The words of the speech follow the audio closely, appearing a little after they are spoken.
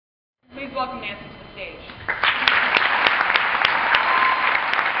welcome Nancy to the stage.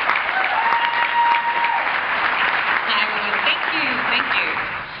 Hi everyone, thank you.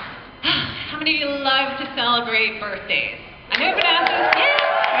 How many of you love to celebrate birthdays? I know everyone else is, yeah,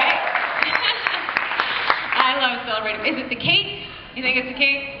 right? I love celebrating. Is it the cake? You think it's the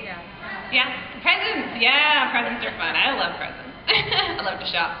cake? Yeah. Yeah? Presents, yeah, presents are fun. I love presents. I love to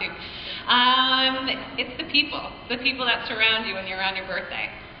shop too. It's the people that surround you when you're on your birthday.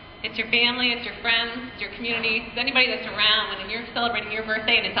 It's your family, it's your friends, it's your community, it's anybody that's around when you're celebrating your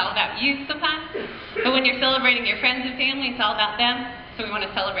birthday, and it's all about you sometimes. But when you're celebrating your friends and family, it's all about them, so we want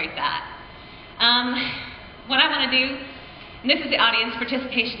to celebrate that. What I want to do, and this is the audience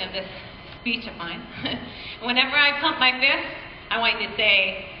participation of this speech of mine, whenever I pump my fist, I want you to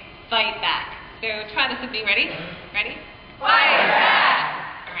say, fight back. So try this with me, ready? Ready? Fight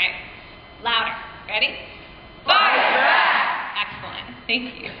back! All right, louder, ready? Fight back! Excellent,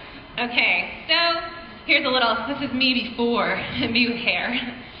 thank you. Okay, so here's a little, this is me before, me with hair.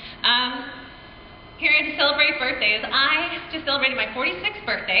 Here to celebrate birthdays. I just celebrated my 46th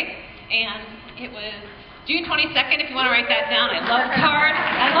birthday, and it was June 22nd, if you want to write that down. I love cards,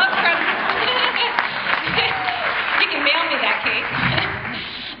 I love presents. You can mail me that cake.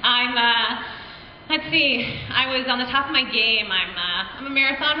 Let's see, I was on the top of my game. I'm a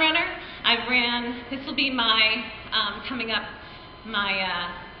marathon runner. I ran, this will be my, coming up,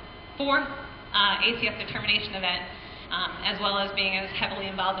 my fourth ACS determination event, as well as being as heavily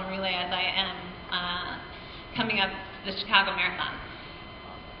involved in relay as I am coming up the Chicago Marathon.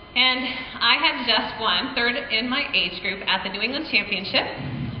 And I had just won third in my age group at the New England Championship.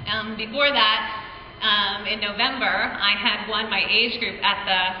 Before that, in November, I had won my age group at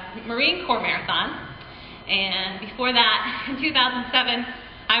the Marine Corps Marathon. And before that, in 2007,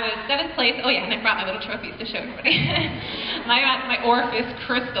 I was 7th place. Oh yeah, and I brought my little trophies to show everybody. my Orifice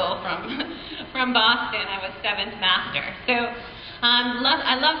crystal from Boston. I was 7th master. So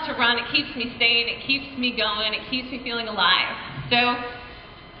I love to run. It keeps me sane. It keeps me going. It keeps me feeling alive. So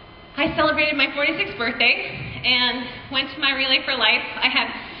I celebrated my 46th birthday and went to my Relay for Life. I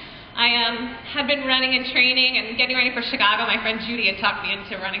had been running and training and getting ready for Chicago. My friend Judy had talked me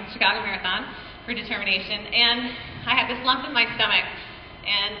into running Chicago Marathon for determination, and I had this lump in my stomach,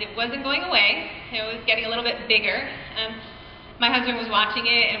 and it wasn't going away. It was getting a little bit bigger, and my husband was watching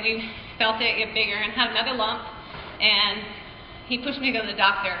it, and we felt it get bigger and had another lump, and he pushed me to go to the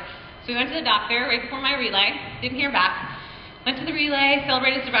doctor. So we went to the doctor right before my relay, didn't hear back. Went to the relay,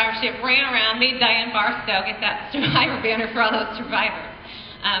 celebrated survivorship, ran around, made Diane Barstow get that survivor banner for all those survivors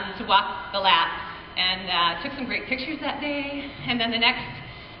to walk the lap, and took some great pictures that day. And then the next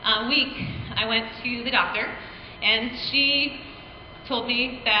week, I went to the doctor, and she told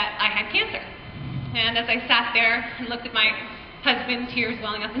me that I had cancer. And as I sat there and looked at my husband, tears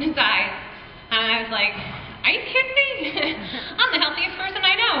welling up in his eyes, and I was like, are you kidding me? I'm the healthiest person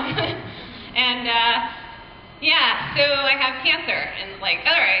I know. And yeah, so I have cancer, and like,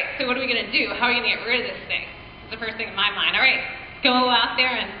 all right, so what are we gonna do? How are we gonna get rid of this thing? It's the first thing in my mind. All right, go out there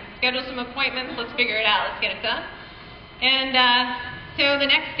and schedule some appointments. Let's figure it out. Let's get it done. And so the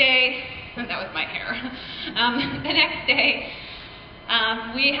next day, that was my hair. The next day,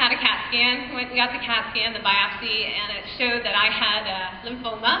 we had a CAT scan. We got the CAT scan, the biopsy, and it showed that I had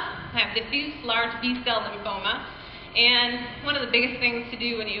lymphoma. I have diffuse large B-cell lymphoma. And one of the biggest things to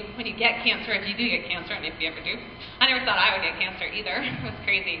do when you get cancer, if you do get cancer, and if you ever do, I never thought I would get cancer either. It was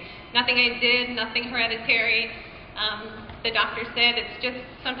crazy. Nothing I did, nothing hereditary. The doctor said it's just,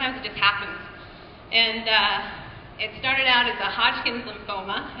 sometimes it just happens. And it started out as a Hodgkin's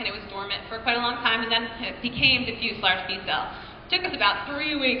lymphoma, and it was dormant for quite a long time, and then it became diffuse large B-cell. It took us about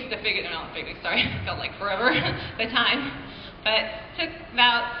 3 weeks to figure it out. 3 weeks, sorry, it felt like forever at the time. But it took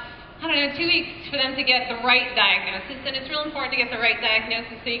about, I don't know, 2 weeks for them to get the right diagnosis, and it's real important to get the right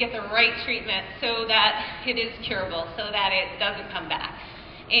diagnosis so you get the right treatment so that it is curable, so that it doesn't come back.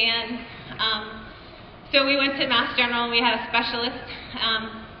 And so we went to Mass General, and we had a specialist,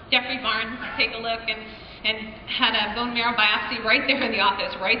 Jeffrey Barnes, take a look, and had a bone marrow biopsy right there in the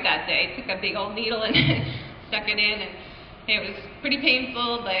office, right that day. Took a big old needle and stuck it in, and it was pretty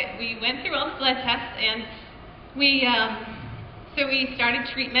painful, but we went through all the blood tests, and so we started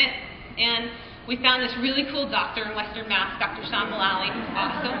treatment, and we found this really cool doctor in Western Mass, Dr. Sean Mullally, who's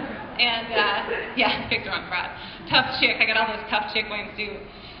awesome, and yeah, picked her on crowd. Tough chick, I got all those tough chick wings too,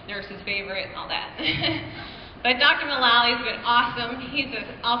 nurse's favorite, and all that. But Dr. Mullally's been awesome. He's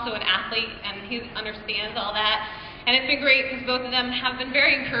also an athlete, and he understands all that. And it's been great because both of them have been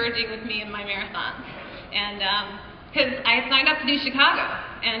very encouraging with me in my marathons. And because I had signed up to do Chicago,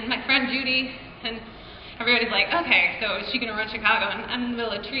 and my friend Judy and everybody's like, okay, so is she going to run Chicago? And I'm in the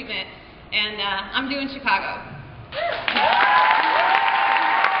middle of treatment. and I'm doing Chicago.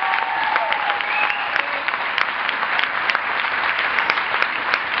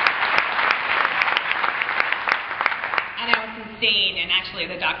 Insane, and actually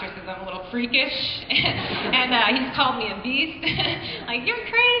the doctor says I'm a little freakish, and he's called me a beast. Like, you're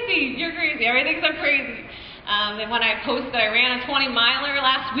crazy, everything's so crazy. And when I post that I ran a 20-miler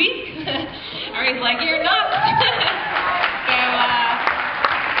last week, or he's like, you're nuts. So,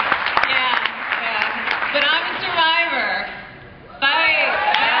 yeah. But I'm a survivor. Fight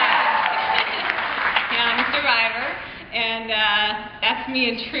back. Yeah, I'm a survivor. And that's me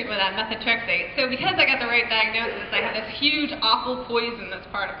in treatment with that methotrexate. So because I got the right diagnosis, I have this huge, awful poison that's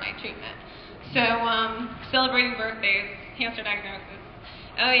part of my treatment. So celebrating birthdays, cancer diagnosis.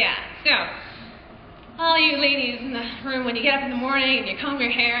 Oh yeah. So all you ladies in the room, when you get up in the morning and you comb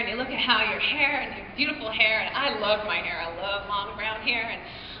your hair and you look at how your hair and your beautiful hair, and I love my hair. I love long brown hair, and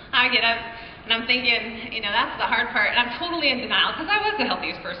I get up and I'm thinking, you know, that's the hard part. And I'm totally in denial because I was the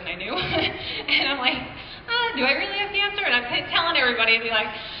healthiest person I knew. And I'm like, do I really have cancer? And I'm telling everybody, and be like,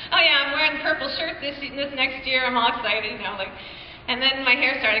 oh yeah, I'm wearing purple shirts this next year. I'm all excited, you know, like. And then my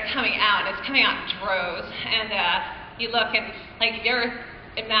hair started coming out. It's coming out in droves. And you look and like, you ever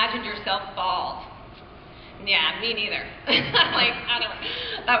imagined yourself bald? Yeah, me neither. I'm like,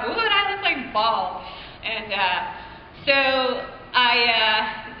 what would I look like bald? And so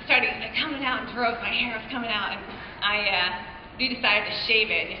I started coming out in droves. My hair was coming out, and we decided to shave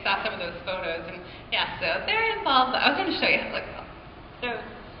it. You saw some of those photos, and yeah, so there I am bald. I was going to show you how it looks. So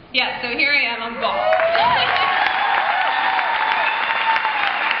yeah, so here I am. I'm bald.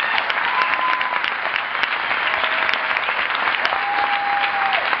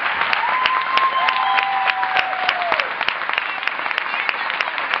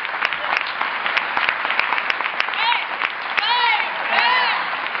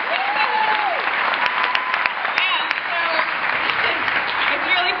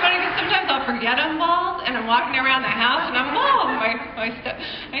 Forget I'm bald, and I'm walking around the house, and I'm bald. My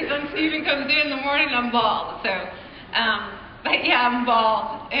son Steven comes in the morning, and I'm bald. So, but yeah, I'm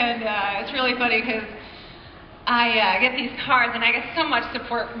bald, and it's really funny because I get these cards, and I get so much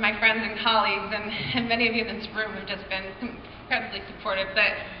support from my friends and colleagues, and many of you in this room have just been incredibly supportive.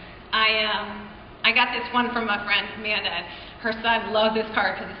 But I got this one from a friend, Amanda, and her son loved this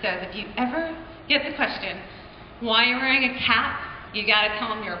card because it says, if you ever get the question, why are you wearing a cap? You got to tell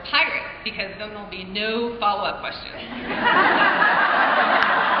them you're a pirate, because then there'll be no follow-up questions.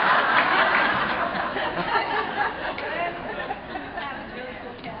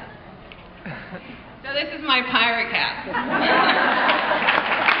 So this is my pirate cap. I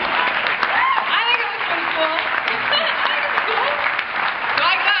think it looks pretty cool. So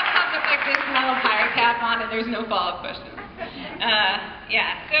I got popped up like this with my little pirate cap on, and there's no follow-up questions.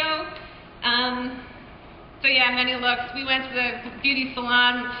 So yeah, many looks. We went to the beauty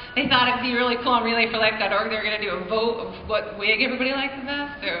salon. They thought it'd be really cool on RelayForLife.org. They were going to do a vote of what wig everybody likes the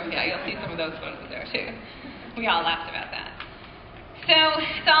best. So yeah, you'll see some of those photos there too. We all laughed about that. So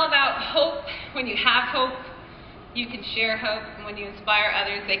it's all about hope. When you have hope, you can share hope. And when you inspire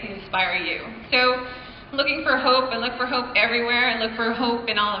others, they can inspire you. So looking for hope, and look for hope everywhere. And look for hope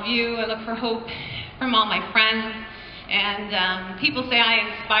in all of you. And look for hope from all my friends. And people say I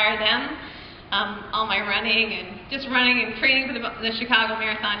inspire them. All my running and just running and training for the Chicago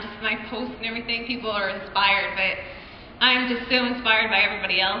Marathon, just my posts and everything, people are inspired. But I'm just so inspired by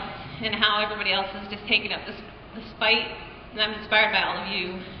everybody else and how everybody else is just taking up this fight. And I'm inspired by all of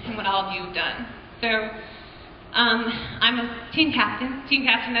you and what all of you have done. So I'm a team captain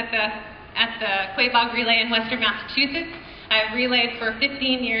at the Quabog Relay in Western Massachusetts. I've relayed for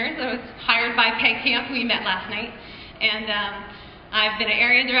 15 years. I was hired by Peg Camp. We met last night. And I've been an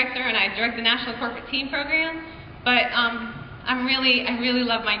area director, and I direct the National Corporate Team Program. But I really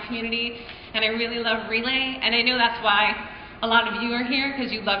love my community, and I really love Relay. And I know that's why a lot of you are here, because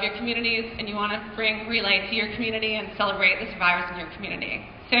you love your communities, and you want to bring Relay to your community and celebrate the survivors in your community.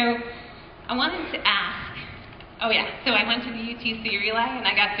 So I wanted to ask, so I went to the UTC Relay, and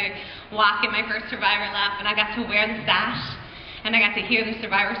I got to walk in my first survivor lap, and I got to wear the sash, and I got to hear the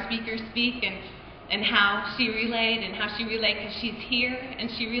survivor speakers speak, and how she relayed, and how she relayed because she's here,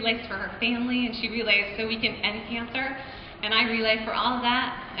 and she relays for her family, and she relays so we can end cancer. And I relay for all of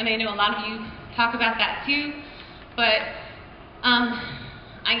that, and I know a lot of you talk about that too. But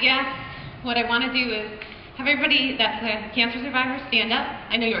I guess what I want to do is have everybody that's a cancer survivor stand up.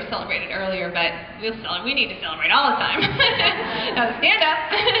 I know you were celebrated earlier, but we need to celebrate all the time. Stand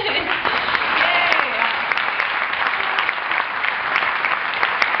up. Yay.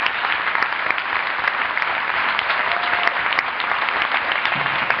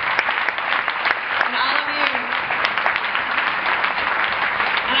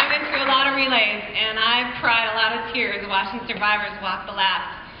 I've cried a lot of tears watching survivors walk the last,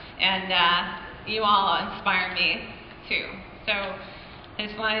 and you all inspire me too. So I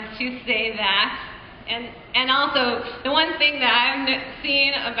just wanted to say that. And also, the one thing that I've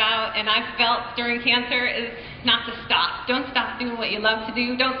seen about and I've felt during cancer is not to stop. Don't stop doing what you love to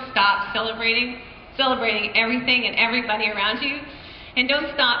do. Don't stop celebrating everything and everybody around you. And don't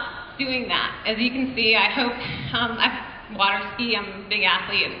stop doing that. As you can see, I hope, I water ski, I'm a big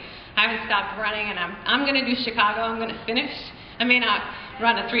athlete, and I haven't stopped running, and I'm going to do Chicago. I'm going to finish. I may not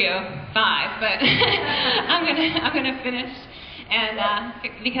run a 3:05, but I'm going to finish, and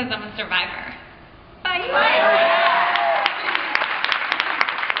because I'm a survivor. Bye.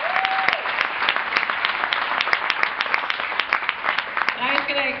 I was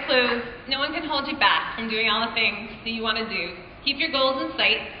going to close. No one can hold you back from doing all the things that you want to do. Keep your goals in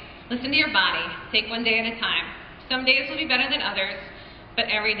sight. Listen to your body. Take one day at a time. Some days will be better than others, but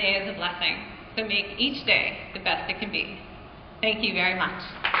every day is a blessing. So make each day the best it can be. Thank you very much.